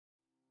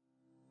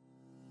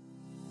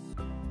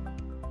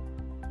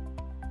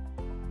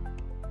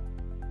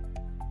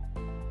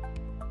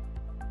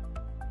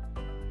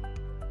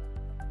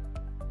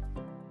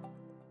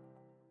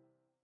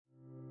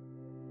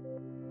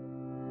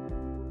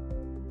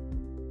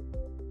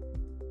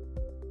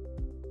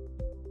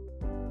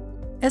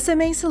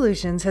SMA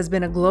Solutions has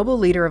been a global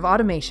leader of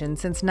automation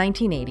since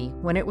 1980,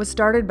 when it was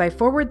started by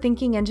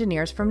forward-thinking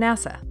engineers from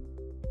NASA.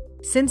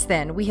 Since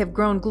then, we have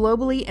grown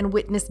globally and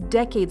witnessed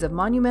decades of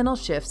monumental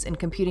shifts in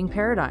computing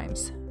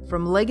paradigms,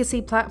 from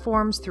legacy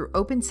platforms through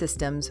open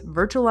systems,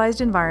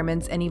 virtualized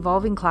environments, and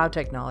evolving cloud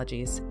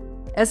technologies.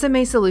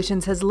 SMA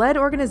Solutions has led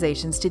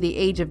organizations to the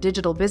age of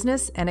digital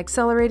business and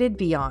accelerated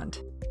beyond.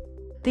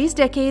 These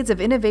decades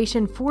of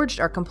innovation forged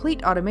our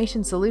complete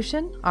automation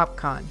solution,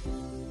 OpCon.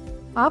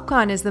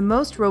 OpCon is the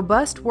most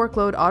robust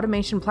workload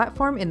automation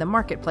platform in the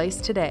marketplace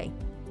today.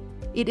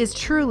 It is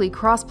truly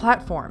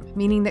cross-platform,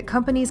 meaning that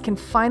companies can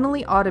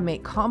finally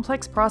automate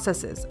complex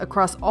processes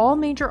across all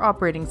major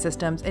operating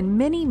systems and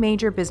many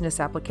major business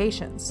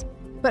applications.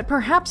 But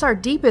perhaps our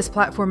deepest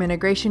platform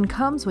integration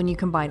comes when you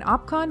combine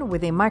OpCon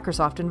with a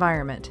Microsoft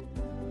environment.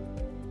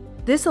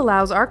 This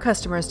allows our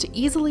customers to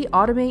easily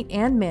automate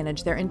and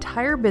manage their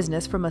entire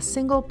business from a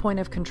single point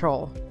of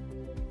control.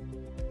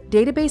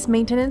 Database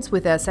maintenance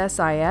with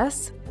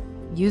SSIS,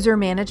 user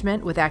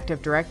management with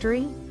Active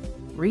Directory,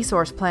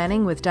 resource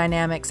planning with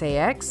Dynamics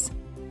AX,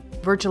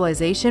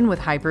 virtualization with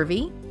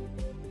Hyper-V,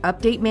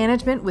 update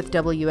management with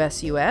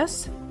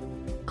WSUS,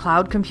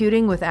 cloud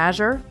computing with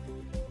Azure,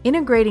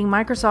 integrating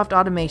Microsoft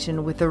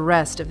automation with the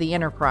rest of the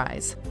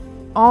enterprise.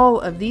 All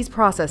of these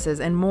processes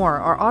and more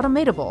are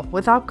automatable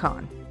with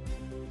OpCon.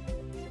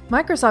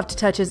 Microsoft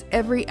touches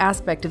every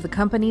aspect of the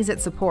companies it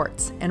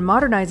supports, and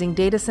modernizing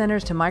data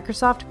centers to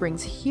Microsoft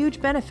brings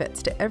huge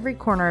benefits to every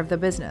corner of the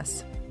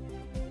business.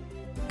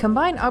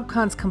 Combine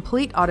OpCon's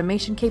complete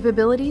automation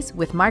capabilities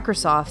with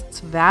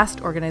Microsoft's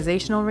vast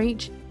organizational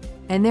reach,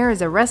 and there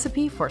is a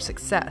recipe for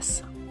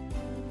success.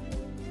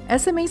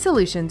 SMA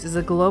Solutions is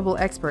a global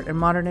expert in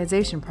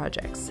modernization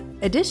projects.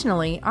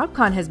 Additionally,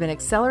 OpCon has been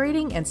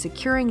accelerating and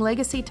securing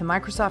legacy to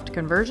Microsoft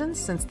conversions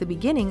since the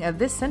beginning of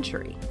this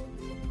century.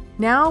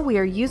 Now we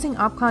are using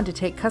OpCon to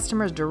take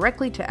customers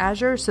directly to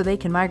Azure so they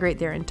can migrate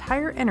their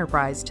entire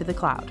enterprise to the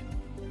cloud.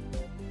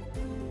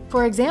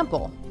 For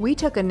example, we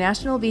took a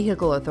national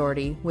vehicle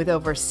authority with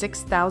over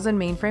 6,000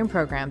 mainframe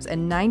programs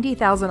and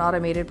 90,000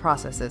 automated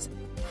processes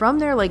from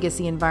their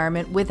legacy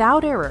environment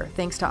without error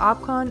thanks to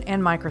OpCon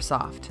and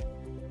Microsoft.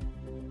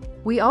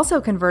 We also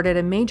converted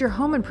a major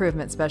home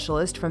improvement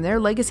specialist from their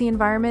legacy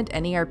environment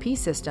and ERP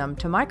system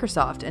to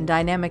Microsoft and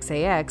Dynamics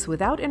AX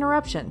without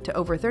interruption to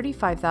over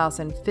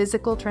 35,000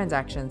 physical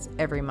transactions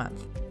every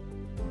month.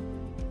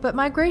 But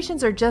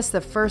migrations are just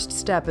the first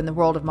step in the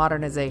world of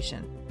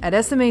modernization.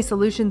 At SMA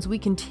Solutions, we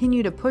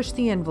continue to push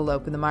the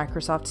envelope in the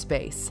Microsoft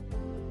space.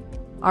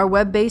 Our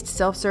web-based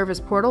self-service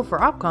portal for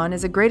OpCon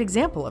is a great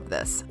example of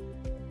this.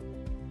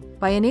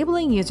 By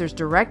enabling users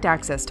direct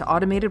access to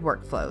automated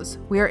workflows,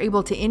 we are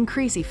able to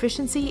increase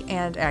efficiency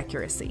and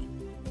accuracy.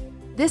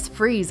 This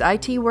frees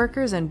IT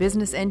workers and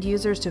business end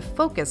users to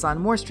focus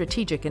on more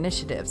strategic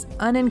initiatives,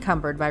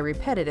 unencumbered by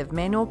repetitive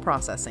manual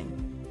processing.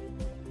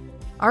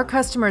 Our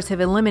customers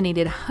have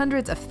eliminated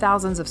hundreds of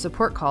thousands of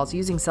support calls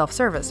using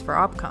self-service for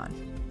OpCon.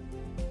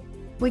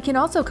 We can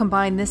also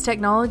combine this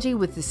technology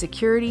with the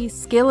security,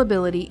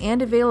 scalability,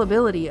 and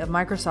availability of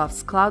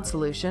Microsoft's cloud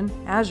solution,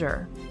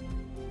 Azure.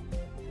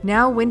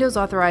 Now,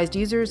 Windows-authorized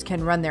users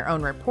can run their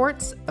own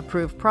reports,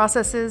 approve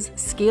processes,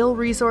 scale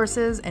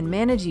resources, and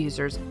manage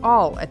users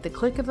all at the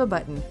click of a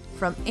button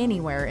from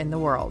anywhere in the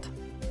world.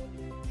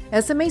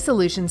 SMA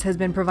Solutions has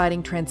been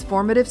providing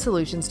transformative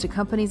solutions to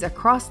companies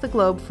across the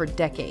globe for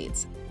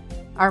decades.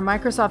 Our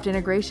Microsoft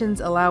integrations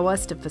allow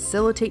us to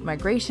facilitate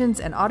migrations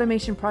and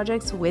automation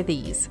projects with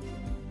ease.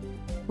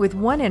 With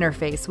one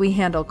interface, we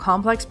handle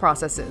complex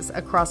processes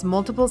across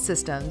multiple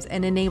systems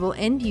and enable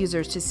end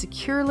users to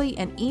securely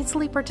and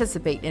easily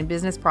participate in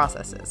business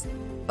processes,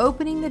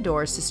 opening the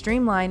doors to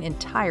streamline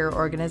entire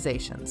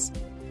organizations.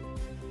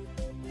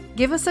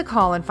 Give us a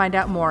call and find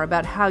out more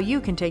about how you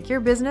can take your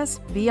business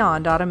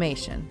beyond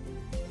automation.